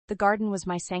The garden was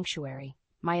my sanctuary,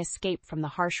 my escape from the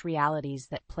harsh realities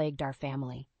that plagued our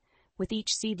family. With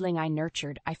each seedling I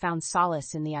nurtured, I found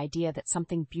solace in the idea that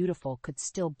something beautiful could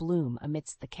still bloom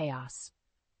amidst the chaos.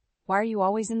 "Why are you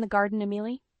always in the garden,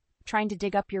 Amelie? Trying to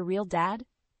dig up your real dad?"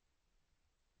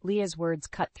 Leah's words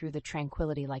cut through the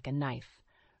tranquility like a knife,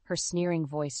 her sneering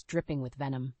voice dripping with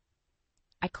venom.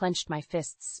 I clenched my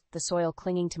fists, the soil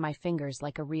clinging to my fingers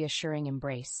like a reassuring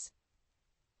embrace.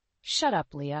 "Shut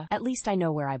up, Leah. At least I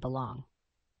know where I belong."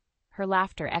 Her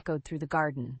laughter echoed through the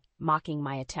garden, mocking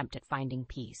my attempt at finding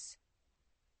peace.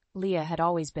 Leah had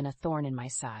always been a thorn in my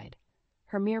side,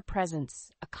 her mere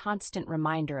presence a constant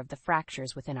reminder of the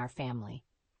fractures within our family.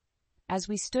 As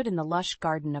we stood in the lush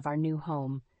garden of our new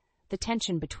home, the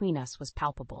tension between us was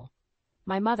palpable.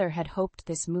 My mother had hoped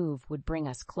this move would bring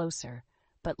us closer,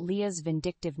 but Leah's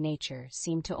vindictive nature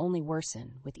seemed to only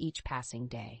worsen with each passing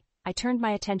day. I turned my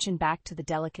attention back to the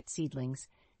delicate seedlings,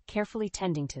 carefully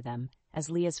tending to them as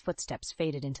Leah's footsteps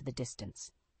faded into the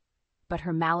distance. But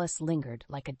her malice lingered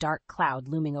like a dark cloud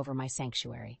looming over my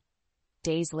sanctuary.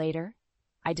 Days later,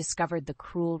 I discovered the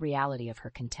cruel reality of her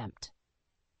contempt.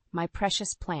 My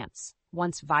precious plants,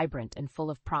 once vibrant and full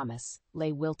of promise,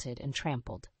 lay wilted and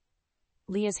trampled.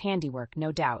 Leah's handiwork,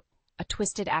 no doubt, a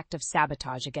twisted act of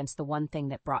sabotage against the one thing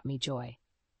that brought me joy.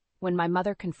 When my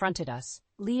mother confronted us,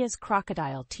 Leah's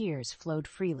crocodile tears flowed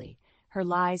freely, her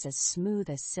lies as smooth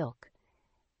as silk.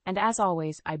 And as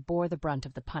always, I bore the brunt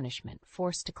of the punishment,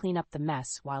 forced to clean up the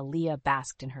mess while Leah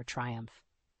basked in her triumph.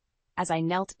 As I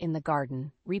knelt in the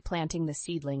garden, replanting the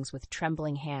seedlings with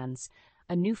trembling hands,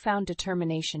 a newfound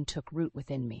determination took root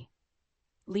within me.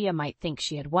 Leah might think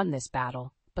she had won this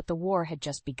battle, but the war had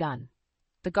just begun.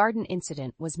 The garden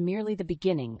incident was merely the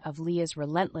beginning of Leah's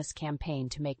relentless campaign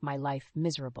to make my life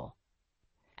miserable.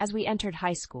 As we entered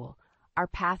high school, our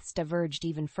paths diverged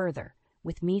even further,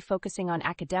 with me focusing on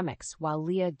academics while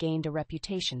Leah gained a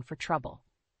reputation for trouble.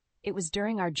 It was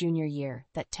during our junior year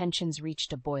that tensions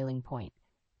reached a boiling point.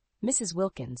 Mrs.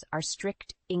 Wilkins, our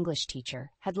strict English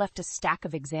teacher, had left a stack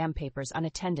of exam papers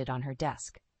unattended on her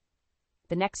desk.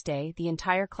 The next day, the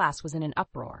entire class was in an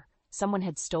uproar. Someone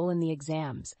had stolen the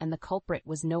exams, and the culprit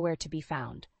was nowhere to be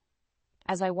found.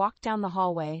 As I walked down the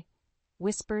hallway,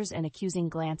 whispers and accusing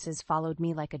glances followed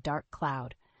me like a dark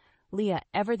cloud. Leah,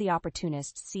 ever the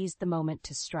opportunist, seized the moment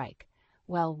to strike.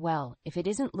 Well, if it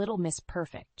isn't little Miss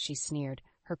Perfect," she sneered,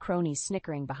 her cronies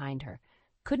snickering behind her.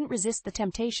 "Couldn't resist the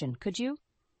temptation, could you?"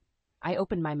 I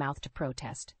opened my mouth to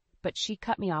protest, but she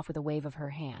cut me off with a wave of her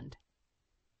hand.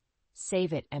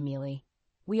 "Save it, Amelie.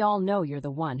 We all know you're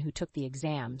the one who took the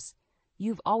exams.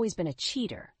 You've always been a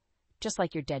cheater, just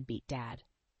like your deadbeat dad."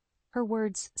 Her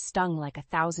words stung like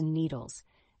 1,000 needles,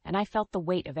 and I felt the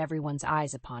weight of everyone's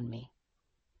eyes upon me.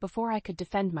 Before I could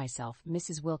defend myself,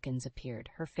 Mrs. Wilkins appeared,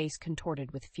 her face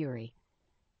contorted with fury.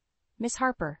 "Miss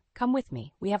Harper, come with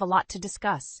me. We have a lot to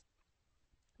discuss."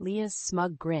 Leah's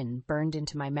smug grin burned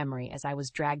into my memory as I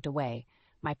was dragged away,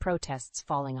 my protests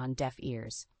falling on deaf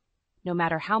ears. No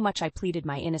matter how much I pleaded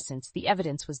my innocence, the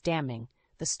evidence was damning.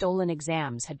 The stolen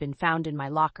exams had been found in my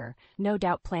locker, no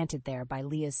doubt planted there by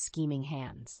Leah's scheming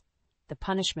hands. The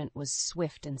punishment was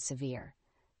swift and severe.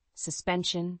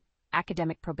 Suspension,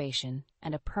 academic probation,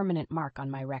 and a permanent mark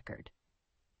on my record.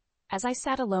 As I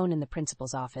sat alone in the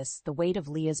principal's office, the weight of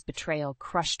Leah's betrayal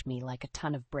crushed me like a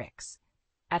ton of bricks.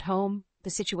 At home,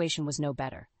 the situation was no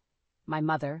better. My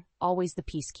mother, always the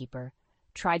peacekeeper,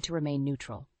 tried to remain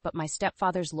neutral, but my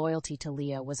stepfather's loyalty to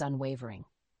Leah was unwavering.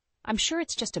 "I'm sure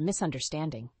it's just a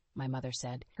misunderstanding," my mother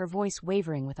said, her voice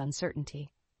wavering with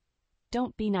uncertainty.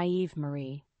 "Don't be naive,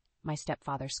 Marie," my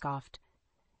stepfather scoffed.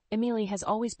 "Amelie has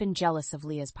always been jealous of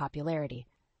Leah's popularity.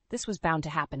 This was bound to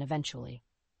happen eventually."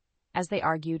 As they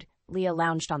argued, Leah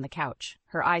lounged on the couch,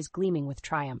 her eyes gleaming with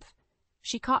triumph.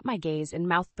 She caught my gaze and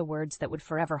mouthed the words that would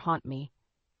forever haunt me.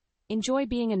 "Enjoy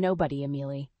being a nobody,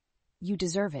 Amelie. You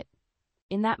deserve it."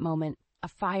 In that moment, a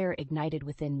fire ignited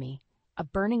within me, a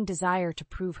burning desire to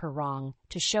prove her wrong,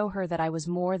 to show her that I was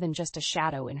more than just a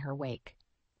shadow in her wake.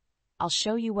 "I'll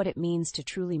show you what it means to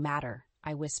truly matter,"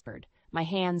 I whispered, my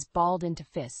hands balled into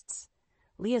fists.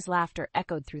 Leah's laughter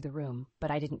echoed through the room,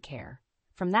 but I didn't care.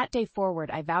 From that day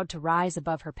forward, I vowed to rise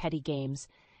above her petty games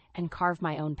and carve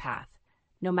my own path,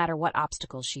 no matter what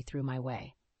obstacles she threw my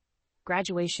way.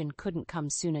 Graduation couldn't come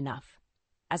soon enough.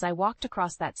 As I walked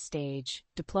across that stage,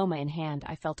 diploma in hand,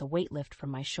 I felt a weight lift from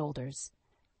my shoulders.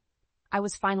 I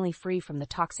was finally free from the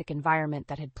toxic environment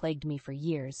that had plagued me for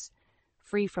years,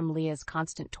 free from Leah's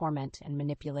constant torment and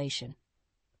manipulation.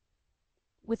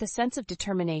 With a sense of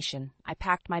determination, I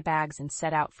packed my bags and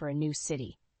set out for a new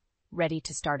city, ready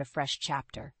to start a fresh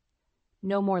chapter.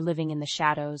 No more living in the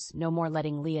shadows, no more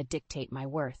letting Leah dictate my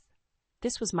worth.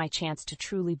 This was my chance to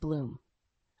truly bloom.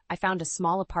 I found a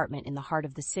small apartment in the heart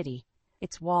of the city,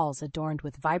 its walls adorned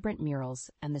with vibrant murals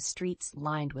and the streets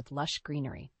lined with lush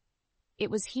greenery.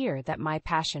 It was here that my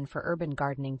passion for urban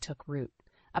gardening took root,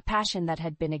 a passion that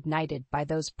had been ignited by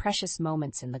those precious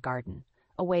moments in the garden,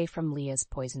 away from Leah's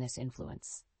poisonous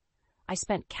influence. I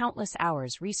spent countless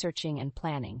hours researching and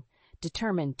planning,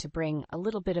 determined to bring a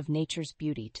little bit of nature's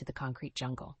beauty to the concrete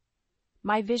jungle.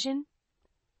 My vision?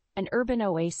 An urban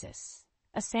oasis,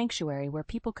 a sanctuary where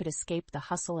people could escape the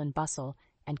hustle and bustle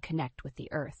and connect with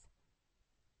the earth.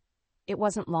 It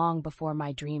wasn't long before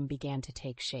my dream began to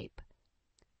take shape.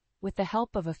 With the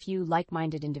help of a few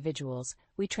like-minded individuals,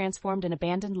 we transformed an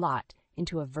abandoned lot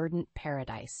into a verdant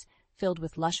paradise, filled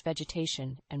with lush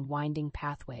vegetation and winding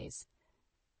pathways.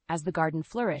 As the garden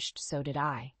flourished, so did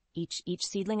I. Each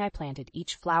seedling I planted,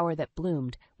 each flower that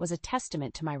bloomed, was a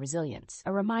testament to my resilience,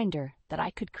 a reminder that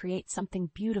I could create something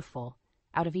beautiful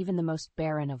out of even the most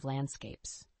barren of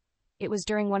landscapes. It was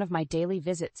during one of my daily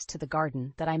visits to the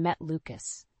garden that I met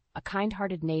Lucas, a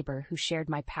kind-hearted neighbor who shared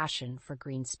my passion for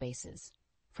green spaces.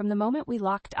 From the moment we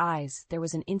locked eyes, there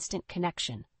was an instant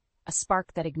connection, a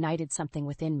spark that ignited something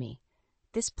within me.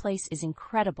 "This place is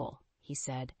incredible," he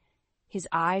said, his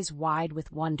eyes wide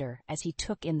with wonder as he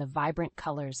took in the vibrant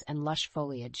colors and lush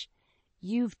foliage.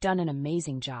 "You've done an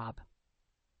amazing job."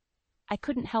 I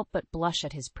couldn't help but blush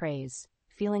at his praise,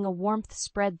 feeling a warmth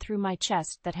spread through my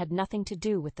chest that had nothing to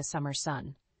do with the summer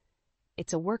sun.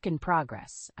 "It's a work in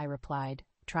progress," I replied,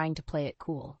 trying to play it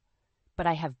cool. "But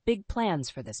I have big plans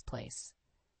for this place."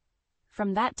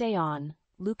 From that day on,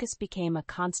 Lucas became a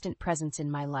constant presence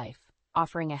in my life,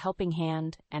 offering a helping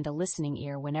hand and a listening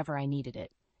ear whenever I needed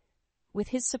it. With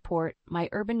his support, my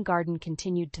urban garden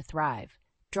continued to thrive,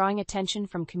 drawing attention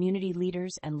from community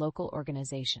leaders and local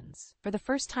organizations. For the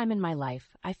first time in my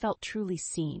life, I felt truly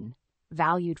seen,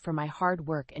 valued for my hard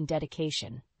work and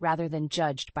dedication, rather than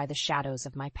judged by the shadows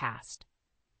of my past.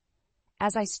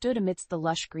 As I stood amidst the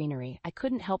lush greenery, I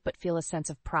couldn't help but feel a sense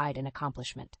of pride and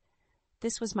accomplishment.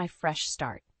 This was my fresh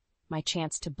start, my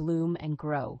chance to bloom and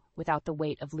grow without the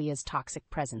weight of Leah's toxic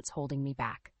presence holding me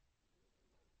back.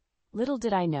 Little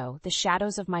did I know, the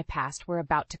shadows of my past were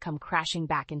about to come crashing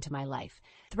back into my life,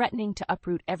 threatening to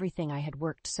uproot everything I had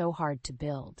worked so hard to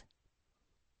build.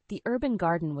 The urban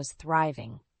garden was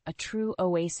thriving, a true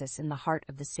oasis in the heart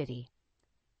of the city.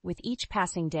 With each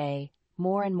passing day,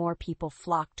 more and more people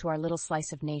flocked to our little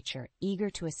slice of nature, eager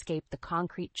to escape the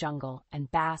concrete jungle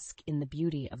and bask in the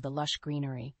beauty of the lush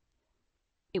greenery.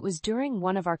 It was during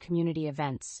one of our community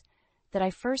events that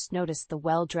I first noticed the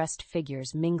well-dressed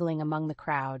figures mingling among the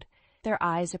crowd, their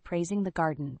eyes appraising the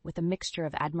garden with a mixture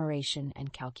of admiration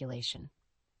and calculation.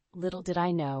 Little did I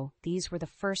know, these were the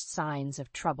first signs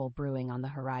of trouble brewing on the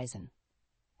horizon.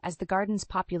 As the garden's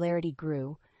popularity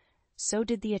grew, so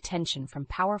did the attention from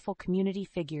powerful community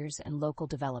figures and local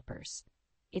developers.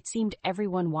 It seemed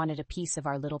everyone wanted a piece of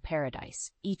our little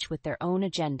paradise, each with their own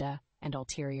agenda and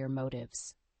ulterior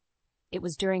motives. It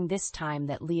was during this time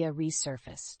that Leah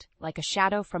resurfaced, like a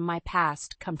shadow from my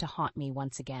past come to haunt me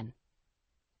once again.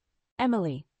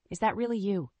 "Emily, is that really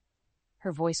you?"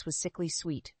 Her voice was sickly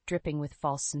sweet, dripping with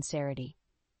false sincerity.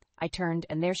 I turned,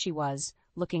 and there she was,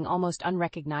 looking almost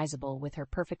unrecognizable with her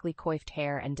perfectly coiffed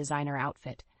hair and designer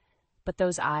outfit. But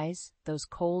those eyes, those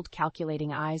cold,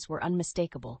 calculating eyes, were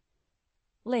unmistakable.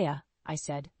 "Leah," I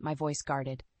said, my voice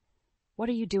guarded, "what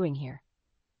are you doing here?"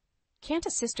 "Can't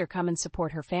a sister come and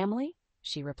support her family?"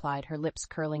 she replied, her lips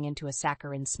curling into a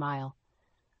saccharine smile.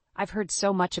 "I've heard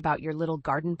so much about your little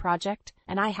garden project,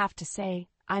 and I have to say,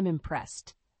 I'm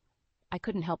impressed." I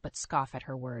couldn't help but scoff at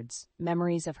her words,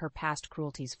 memories of her past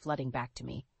cruelties flooding back to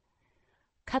me.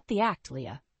 "Cut the act,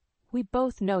 Leah. We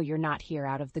both know you're not here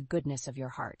out of the goodness of your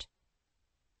heart."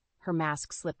 Her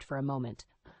mask slipped for a moment,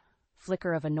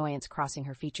 flicker of annoyance crossing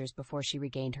her features before she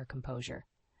regained her composure.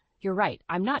 "You're right,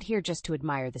 I'm not here just to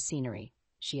admire the scenery,"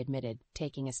 she admitted,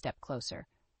 taking a step closer.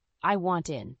 "I want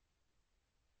in."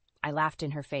 I laughed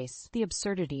in her face, the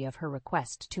absurdity of her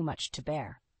request too much to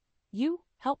bear. "You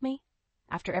help me?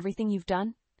 After everything you've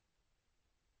done?"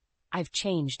 "I've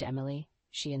changed, Emily,"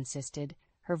 she insisted,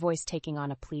 her voice taking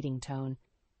on a pleading tone.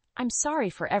 "I'm sorry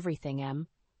for everything, Em.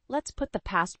 Let's put the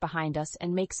past behind us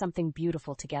and make something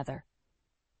beautiful together."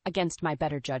 Against my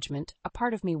better judgment, a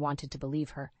part of me wanted to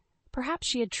believe her. Perhaps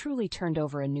she had truly turned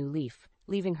over a new leaf,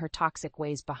 leaving her toxic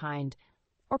ways behind.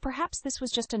 Or perhaps this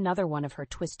was just another one of her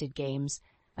twisted games,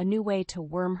 a new way to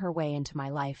worm her way into my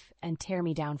life and tear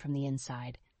me down from the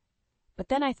inside. But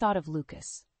then I thought of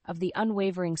Lucas, of the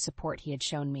unwavering support he had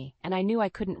shown me, and I knew I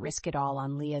couldn't risk it all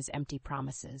on Leah's empty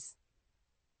promises.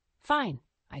 "Fine,"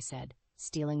 I said,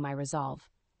 steeling my resolve.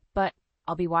 "But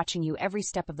I'll be watching you every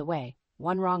step of the way.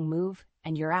 One wrong move,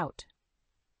 and you're out.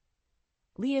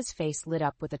 Leah's face lit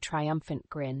up with a triumphant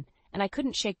grin, and I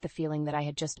couldn't shake the feeling that I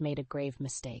had just made a grave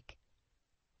mistake.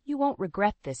 "You won't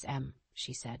regret this, Em,"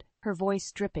 she said, her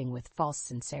voice dripping with false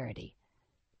sincerity.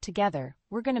 "Together,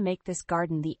 we're going to make this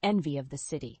garden the envy of the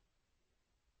city."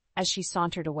 As she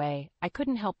sauntered away, I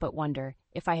couldn't help but wonder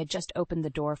if I had just opened the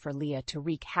door for Leah to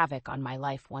wreak havoc on my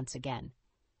life once again.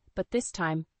 But this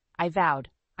time, I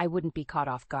vowed I wouldn't be caught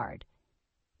off guard.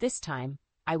 This time,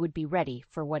 I would be ready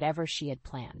for whatever she had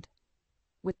planned.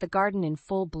 With the garden in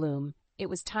full bloom, it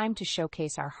was time to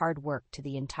showcase our hard work to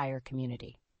the entire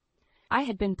community. I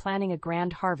had been planning a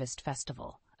grand harvest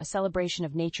festival, a celebration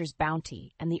of nature's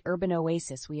bounty and the urban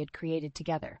oasis we had created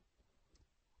together.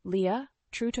 Leah,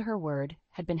 true to her word,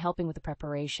 had been helping with the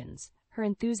preparations, her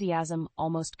enthusiasm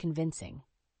almost convincing.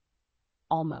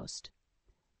 Almost.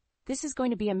 "This is going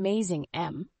to be amazing,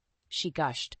 Em," she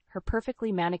gushed, her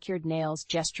perfectly manicured nails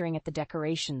gesturing at the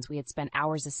decorations we had spent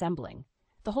hours assembling.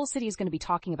 "The whole city is going to be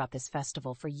talking about this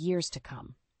festival for years to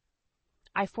come."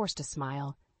 I forced a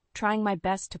smile, trying my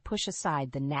best to push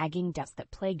aside the nagging doubts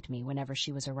that plagued me whenever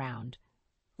she was around.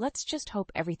 "Let's just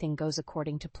hope everything goes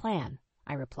according to plan,"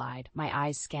 I replied, my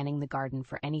eyes scanning the garden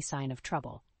for any sign of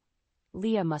trouble.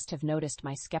 Leah must have noticed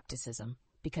my skepticism,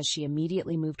 because she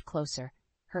immediately moved closer,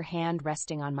 her hand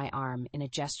resting on my arm in a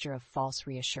gesture of false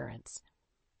reassurance.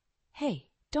 "Hey,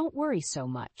 don't worry so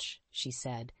much," she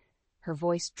said, her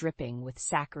voice dripping with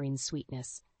saccharine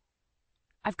sweetness.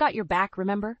 "I've got your back,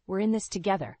 remember? We're in this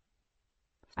together."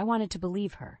 I wanted to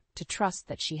believe her, to trust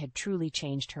that she had truly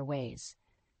changed her ways.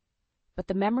 But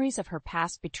the memories of her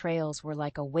past betrayals were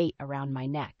like a weight around my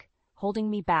neck, holding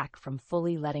me back from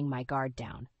fully letting my guard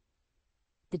down.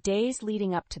 The days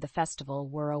leading up to the festival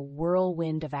were a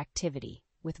whirlwind of activity,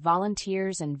 with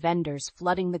volunteers and vendors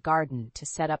flooding the garden to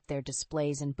set up their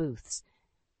displays and booths.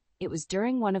 It was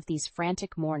during one of these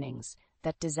frantic mornings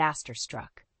that disaster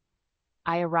struck.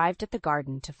 I arrived at the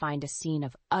garden to find a scene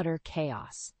of utter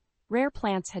chaos. Rare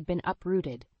plants had been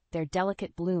uprooted, their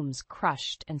delicate blooms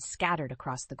crushed and scattered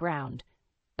across the ground.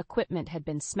 Equipment had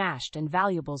been smashed and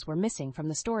valuables were missing from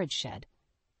the storage shed.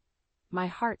 My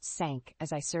heart sank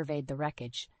as I surveyed the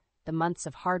wreckage, the months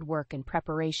of hard work and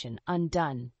preparation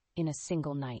undone in a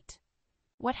single night.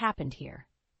 "What happened here?"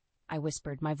 I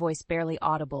whispered, my voice barely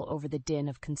audible over the din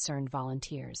of concerned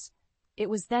volunteers. It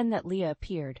was then that Leah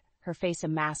appeared, her face a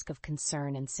mask of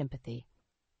concern and sympathy.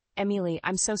 "Emily,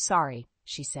 I'm so sorry,"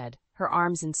 she said, her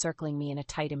arms encircling me in a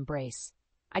tight embrace.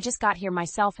 "I just got here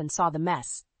myself and saw the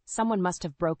mess. Someone must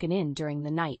have broken in during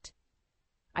the night."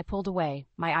 I pulled away,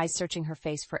 my eyes searching her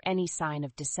face for any sign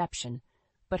of deception,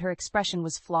 but her expression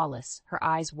was flawless, her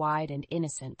eyes wide and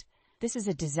innocent. "This is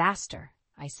a disaster,"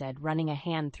 I said, running a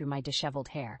hand through my disheveled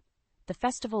hair. "The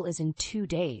festival is in 2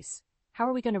 days. How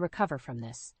are we going to recover from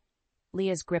this?"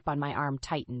 Leah's grip on my arm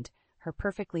tightened, her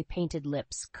perfectly painted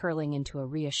lips curling into a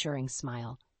reassuring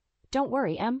smile. "Don't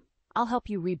worry, Em. I'll help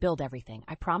you rebuild everything,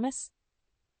 I promise."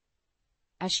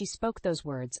 As she spoke those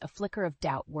words, a flicker of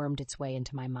doubt wormed its way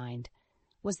into my mind.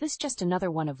 Was this just another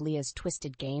one of Leah's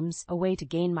twisted games, a way to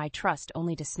gain my trust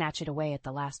only to snatch it away at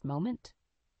the last moment?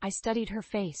 I studied her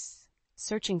face,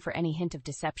 searching for any hint of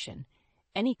deception,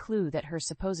 any clue that her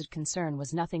supposed concern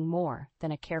was nothing more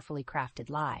than a carefully crafted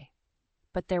lie.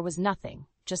 But there was nothing,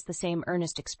 just the same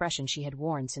earnest expression she had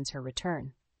worn since her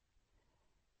return.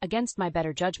 Against my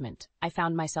better judgment, I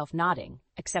found myself nodding,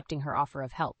 accepting her offer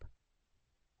of help.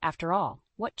 After all,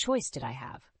 what choice did I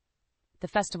have? The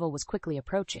festival was quickly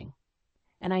approaching,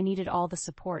 and I needed all the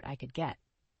support I could get.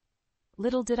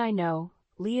 Little did I know,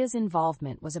 Leah's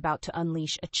involvement was about to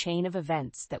unleash a chain of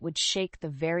events that would shake the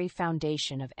very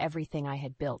foundation of everything I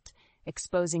had built,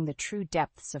 exposing the true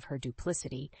depths of her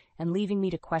duplicity and leaving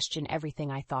me to question everything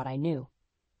I thought I knew.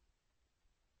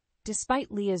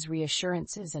 Despite Leah's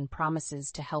reassurances and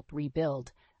promises to help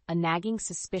rebuild, a nagging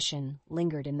suspicion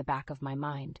lingered in the back of my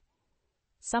mind.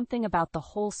 Something about the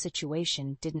whole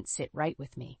situation didn't sit right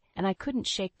with me, and I couldn't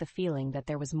shake the feeling that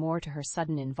there was more to her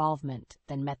sudden involvement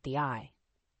than met the eye.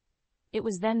 It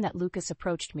was then that Lucas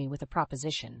approached me with a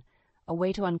proposition, a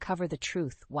way to uncover the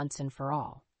truth once and for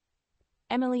all.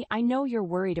 "Emily, I know you're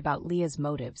worried about Leah's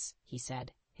motives," he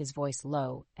said, his voice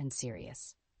low and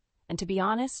serious. "And to be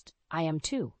honest, I am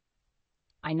too."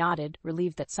 I nodded,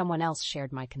 relieved that someone else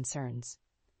shared my concerns.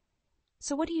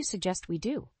 "So what do you suggest we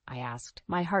do?" I asked,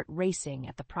 my heart racing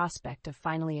at the prospect of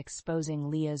finally exposing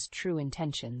Leah's true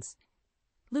intentions.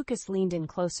 Lucas leaned in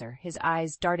closer, his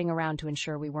eyes darting around to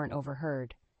ensure we weren't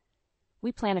overheard.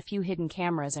 "We plan a few hidden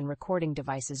cameras and recording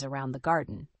devices around the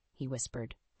garden," he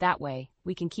whispered. "That way,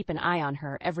 we can keep an eye on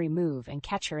her every move and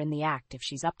catch her in the act if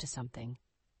she's up to something."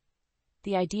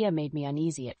 The idea made me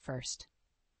uneasy at first.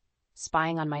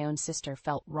 spying on my own sister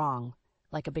felt wrong,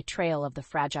 like a betrayal of the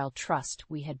fragile trust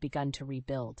we had begun to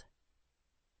rebuild.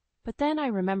 But then I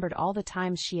remembered all the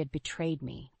times she had betrayed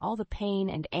me, all the pain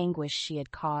and anguish she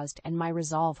had caused, and my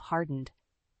resolve hardened.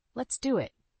 "Let's do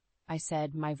it," I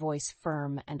said, my voice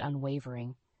firm and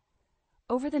unwavering.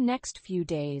 Over the next few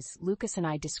days, Lucas and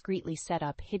I discreetly set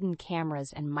up hidden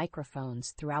cameras and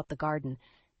microphones throughout the garden,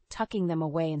 tucking them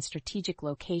away in strategic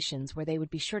locations where they would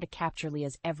be sure to capture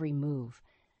Leah's every move.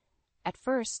 At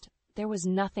first, there was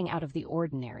nothing out of the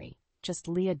ordinary, just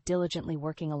Leah diligently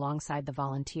working alongside the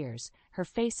volunteers, her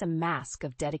face a mask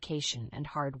of dedication and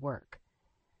hard work.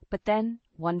 But then,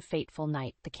 one fateful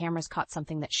night, the cameras caught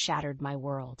something that shattered my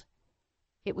world.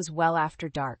 It was well after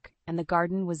dark, and the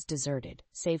garden was deserted,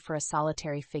 save for a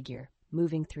solitary figure,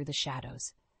 moving through the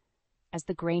shadows. As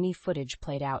the grainy footage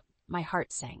played out, my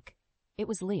heart sank. It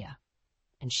was Leah,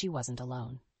 and she wasn't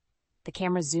alone. The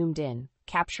camera zoomed in,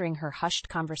 capturing her hushed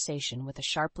conversation with a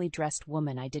sharply dressed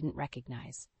woman I didn't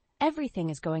recognize. "Everything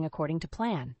is going according to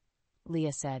plan,"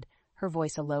 Leah said, her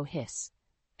voice a low hiss.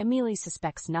 "Emily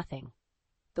suspects nothing."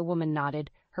 The woman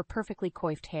nodded, her perfectly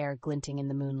coiffed hair glinting in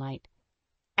the moonlight.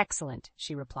 "Excellent,"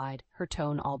 she replied, her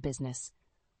tone all business.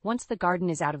 "Once the garden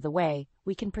is out of the way,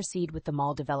 we can proceed with the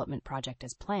mall development project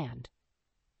as planned."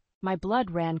 My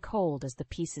blood ran cold as the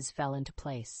pieces fell into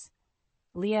place.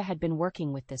 Leah had been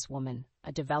working with this woman,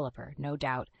 a developer, no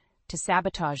doubt, to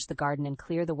sabotage the garden and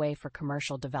clear the way for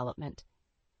commercial development.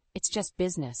 "It's just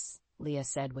business," Leah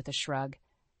said with a shrug.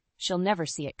 "She'll never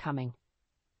see it coming."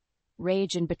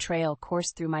 Rage and betrayal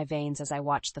coursed through my veins as I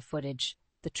watched the footage,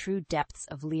 the true depths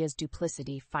of Leah's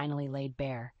duplicity finally laid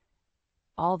bare.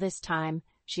 All this time,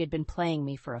 she had been playing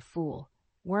me for a fool,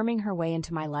 worming her way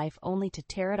into my life only to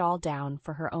tear it all down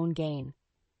for her own gain.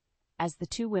 As the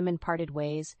two women parted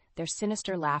ways, their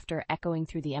sinister laughter echoing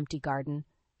through the empty garden,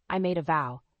 I made a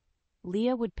vow.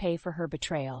 Leah would pay for her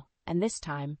betrayal, and this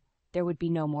time, there would be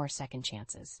no more second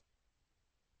chances.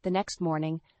 The next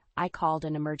morning, I called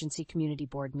an emergency community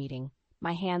board meeting,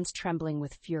 my hands trembling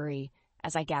with fury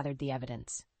as I gathered the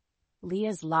evidence.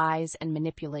 Leah's lies and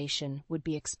manipulation would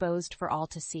be exposed for all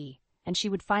to see, and she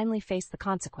would finally face the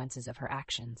consequences of her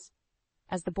actions.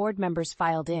 As the board members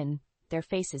filed in, their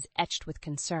faces etched with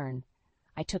concern,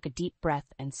 I took a deep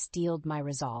breath and steeled my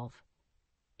resolve.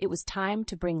 It was time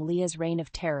to bring Leah's reign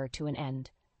of terror to an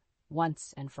end,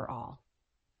 once and for all.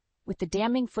 With the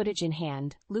damning footage in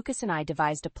hand, Lucas and I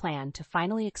devised a plan to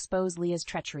finally expose Leah's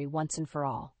treachery once and for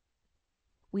all.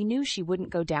 We knew she wouldn't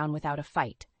go down without a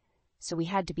fight, so we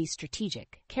had to be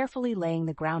strategic, carefully laying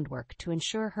the groundwork to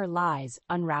ensure her lies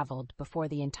unraveled before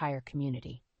the entire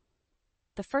community.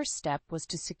 The first step was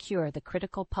to secure the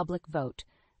critical public vote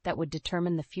that would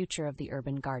determine the future of the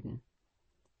urban garden.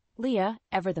 Leah,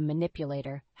 ever the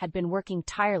manipulator, had been working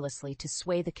tirelessly to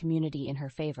sway the community in her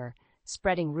favor,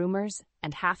 spreading rumors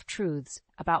and half-truths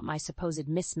about my supposed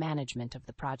mismanagement of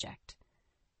the project.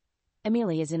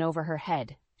 "Emily is in over her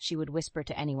head," she would whisper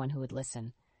to anyone who would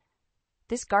listen.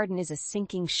 "This garden is a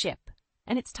sinking ship,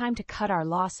 and it's time to cut our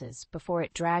losses before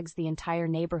it drags the entire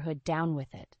neighborhood down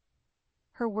with it."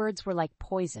 Her words were like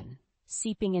poison,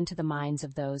 seeping into the minds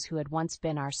of those who had once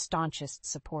been our staunchest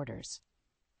supporters.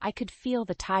 I could feel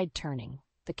the tide turning,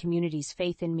 the community's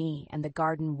faith in me and the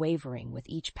garden wavering with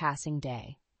each passing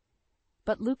day.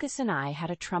 But Lucas and I had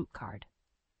a trump card: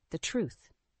 the truth.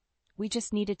 We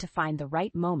just needed to find the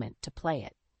right moment to play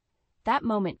it. That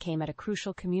moment came at a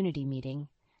crucial community meeting,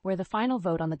 where the final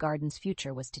vote on the garden's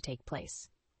future was to take place.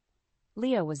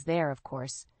 Leah was there, of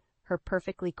course, her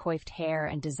perfectly coiffed hair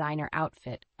and designer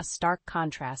outfit a stark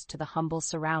contrast to the humble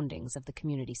surroundings of the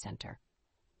community center.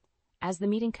 As the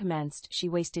meeting commenced, she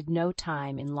wasted no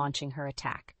time in launching her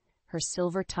attack, her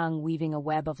silver tongue weaving a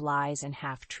web of lies and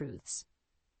half-truths.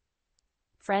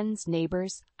 "Friends,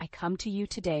 neighbors, I come to you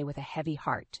today with a heavy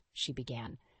heart," she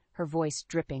began, her voice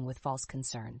dripping with false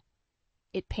concern.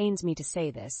 "It pains me to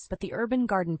say this, but the urban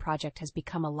garden project has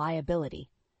become a liability,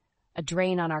 a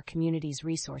drain on our community's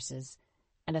resources,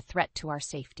 and a threat to our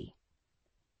safety."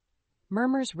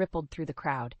 Murmurs rippled through the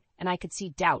crowd, and I could see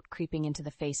doubt creeping into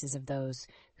the faces of those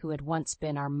who had once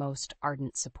been our most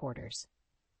ardent supporters.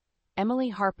 "Emily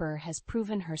Harper has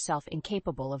proven herself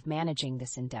incapable of managing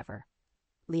this endeavor,"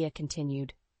 Leah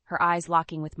continued, her eyes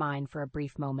locking with mine for a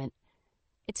brief moment.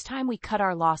 "It's time we cut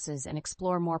our losses and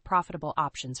explore more profitable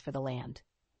options for the land."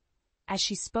 As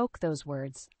she spoke those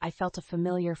words, I felt a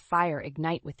familiar fire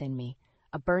ignite within me,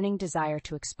 a burning desire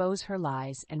to expose her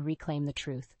lies and reclaim the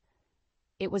truth.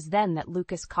 It was then that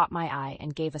Lucas caught my eye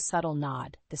and gave a subtle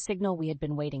nod, the signal we had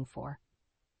been waiting for.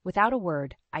 Without a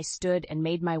word, I stood and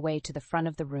made my way to the front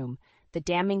of the room, the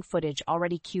damning footage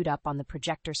already queued up on the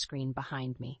projector screen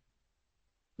behind me.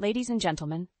 Ladies and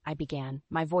gentlemen, I began,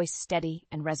 my voice steady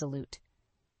and resolute.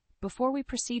 Before we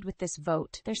proceed with this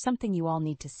vote, there's something you all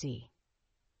need to see.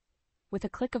 With a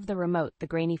click of the remote, the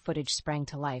grainy footage sprang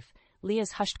to life,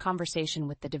 Leah's hushed conversation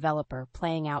with the developer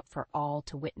playing out for all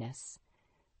to witness.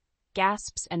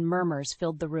 Gasps and murmurs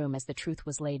filled the room as the truth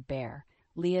was laid bare.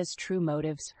 Leah's true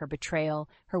motives, her betrayal,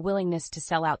 her willingness to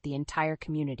sell out the entire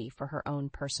community for her own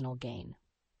personal gain.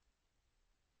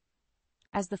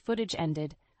 As the footage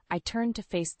ended, I turned to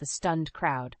face the stunned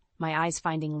crowd, my eyes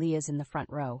finding Leah's in the front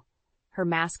row. Her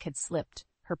mask had slipped,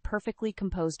 her perfectly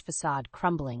composed facade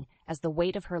crumbling as the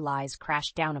weight of her lies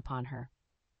crashed down upon her.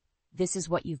 "This is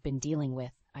what you've been dealing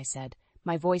with," I said,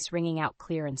 my voice ringing out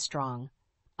clear and strong.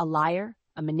 "A liar,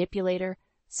 a manipulator,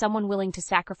 someone willing to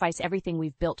sacrifice everything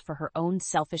we've built for her own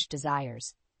selfish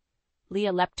desires."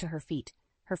 Leah leapt to her feet,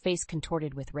 her face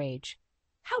contorted with rage.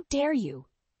 "How dare you?"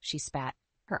 she spat,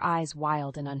 her eyes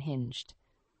wild and unhinged.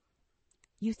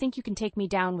 "You think you can take me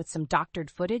down with some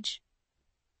doctored footage?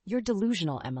 You're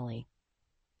delusional, Emily."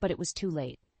 But it was too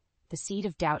late. The seed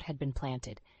of doubt had been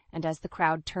planted, and as the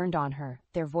crowd turned on her,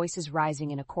 their voices rising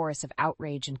in a chorus of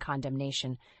outrage and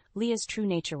condemnation, Leah's true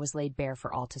nature was laid bare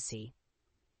for all to see.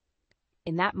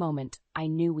 In that moment, I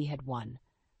knew we had won.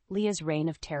 Leah's reign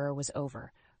of terror was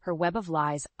over, her web of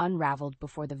lies unraveled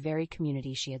before the very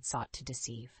community she had sought to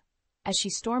deceive. As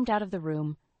she stormed out of the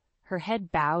room, her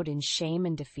head bowed in shame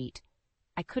and defeat,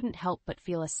 I couldn't help but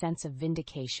feel a sense of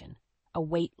vindication, a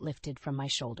weight lifted from my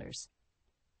shoulders.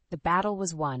 The battle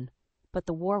was won, but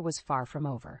the war was far from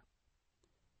over.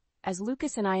 As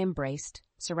Lucas and I embraced,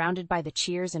 surrounded by the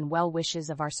cheers and well wishes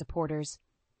of our supporters,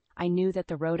 I knew that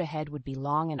the road ahead would be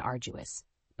long and arduous,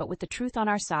 but with the truth on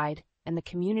our side and the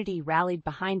community rallied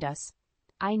behind us,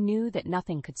 I knew that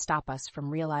nothing could stop us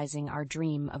from realizing our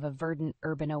dream of a verdant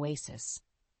urban oasis.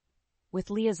 With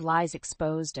Leah's lies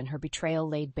exposed and her betrayal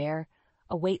laid bare,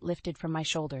 a weight lifted from my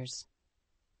shoulders.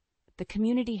 The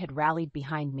community had rallied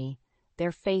behind me,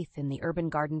 their faith in the urban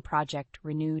garden project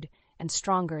renewed and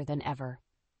stronger than ever.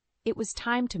 It was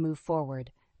time to move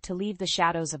forward, to leave the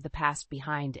shadows of the past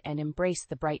behind and embrace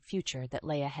the bright future that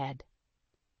lay ahead.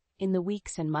 In the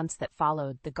weeks and months that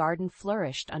followed, the garden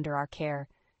flourished under our care,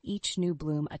 each new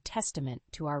bloom a testament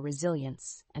to our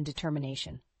resilience and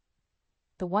determination.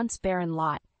 The once barren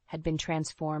lot had been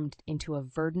transformed into a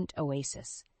verdant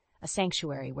oasis, a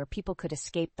sanctuary where people could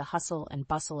escape the hustle and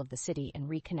bustle of the city and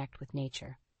reconnect with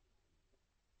nature.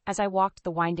 As I walked the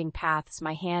winding paths,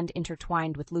 my hand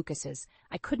intertwined with Lucas's,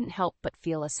 I couldn't help but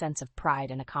feel a sense of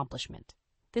pride and accomplishment.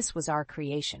 This was our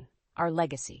creation, our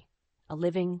legacy, a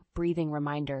living, breathing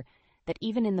reminder that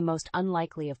even in the most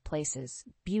unlikely of places,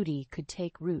 beauty could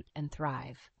take root and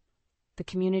thrive. The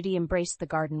community embraced the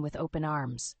garden with open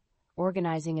arms,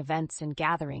 organizing events and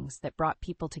gatherings that brought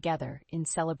people together in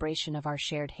celebration of our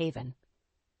shared haven.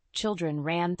 Children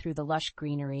ran through the lush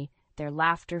greenery, their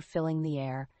laughter filling the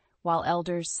air, while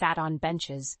elders sat on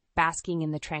benches, basking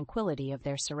in the tranquility of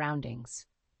their surroundings.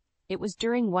 It was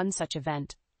during one such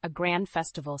event, a grand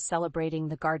festival celebrating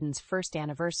the garden's first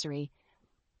anniversary,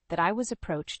 that I was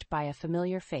approached by a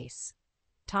familiar face,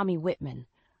 Tommy Whitman,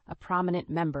 a prominent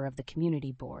member of the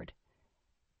community board.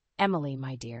 "Emily,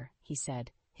 my dear," he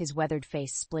said, his weathered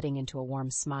face splitting into a warm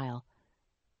smile.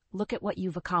 "Look at what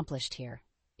you've accomplished here.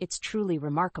 It's truly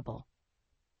remarkable."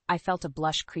 I felt a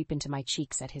blush creep into my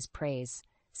cheeks at his praise,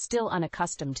 still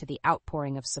unaccustomed to the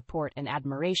outpouring of support and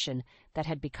admiration that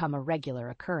had become a regular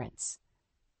occurrence.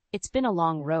 "It's been a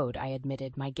long road," I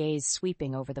admitted, my gaze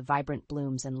sweeping over the vibrant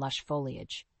blooms and lush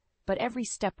foliage. "But every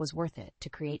step was worth it to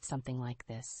create something like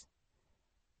this."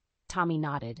 Tommy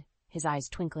nodded, his eyes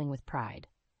twinkling with pride.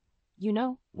 "You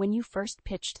know, when you first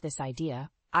pitched this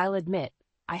idea, I'll admit,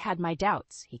 I had my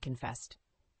doubts," he confessed.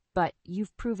 "But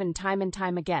you've proven time and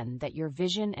time again that your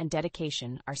vision and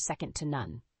dedication are second to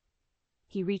none."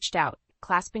 He reached out,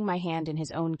 clasping my hand in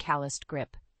his own calloused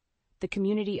grip. "The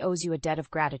community owes you a debt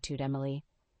of gratitude, Emily.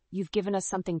 You've given us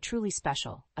something truly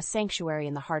special, a sanctuary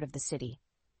in the heart of the city."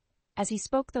 As he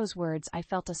spoke those words, I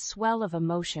felt a swell of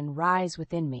emotion rise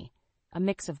within me, a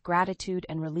mix of gratitude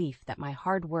and relief that my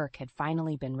hard work had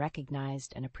finally been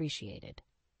recognized and appreciated.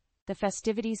 The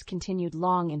festivities continued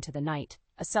long into the night,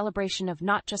 a celebration of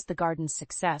not just the garden's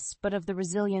success, but of the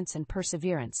resilience and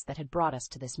perseverance that had brought us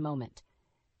to this moment.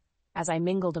 As I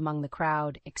mingled among the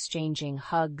crowd, exchanging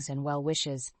hugs and well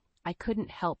wishes, I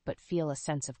couldn't help but feel a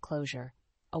sense of closure,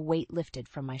 a weight lifted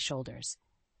from my shoulders.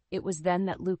 It was then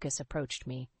that Lucas approached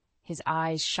me, his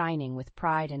eyes shining with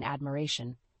pride and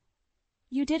admiration.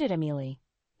 "You did it, Amelie,"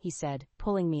 he said,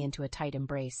 pulling me into a tight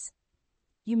embrace.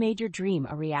 "You made your dream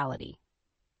a reality."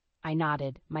 I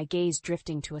nodded, my gaze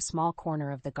drifting to a small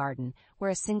corner of the garden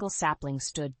where a single sapling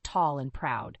stood tall and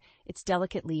proud, its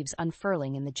delicate leaves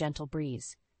unfurling in the gentle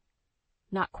breeze.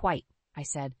 "Not quite," I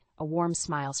said, a warm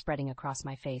smile spreading across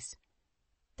my face.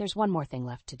 "There's one more thing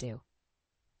left to do."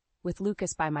 With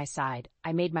Lucas by my side,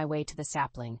 I made my way to the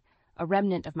sapling, a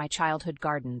remnant of my childhood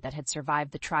garden that had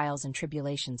survived the trials and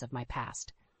tribulations of my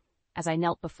past. As I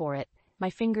knelt before it, my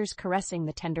fingers caressing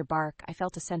the tender bark, I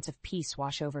felt a sense of peace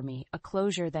wash over me, a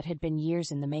closure that had been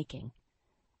years in the making.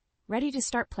 "Ready to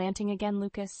start planting again,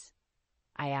 Lucas?"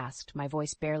 I asked, my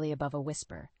voice barely above a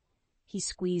whisper. He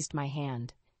squeezed my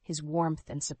hand, his warmth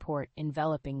and support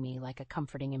enveloping me like a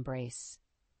comforting embrace.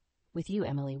 "With you,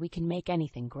 Emily, we can make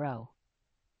anything grow."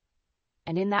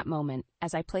 And in that moment,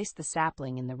 as I placed the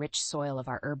sapling in the rich soil of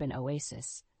our urban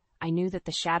oasis, I knew that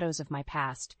the shadows of my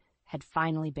past had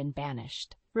finally been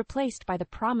banished, replaced by the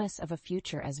promise of a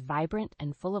future as vibrant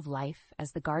and full of life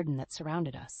as the garden that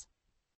surrounded us.